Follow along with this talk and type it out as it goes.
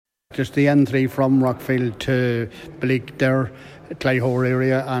Just the N3 from Rockfield to Belleek there, Cllr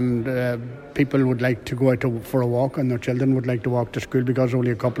area, and people would like to go out for a walk, and their children would like to walk to school because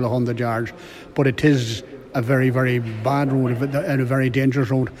only a couple of 100 yards. But it is a very, very bad road and a very dangerous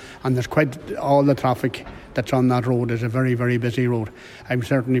road, and there's quite all the traffic that's on that road is a very, very busy road. I'm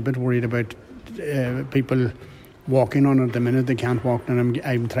certainly a bit worried about people walking on it at the minute. They can't walk, and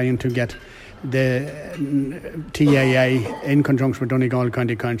I'm trying to get the TAA in conjunction with Donegal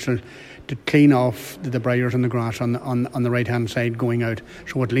County Council to clean off the briars and the grass on the right hand side going out,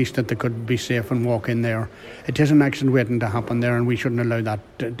 so at least that they could be safe and walk in there. It is an accident waiting to happen there, and we shouldn't allow that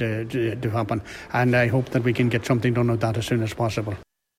to happen, and I hope that we can get something done with that as soon as possible.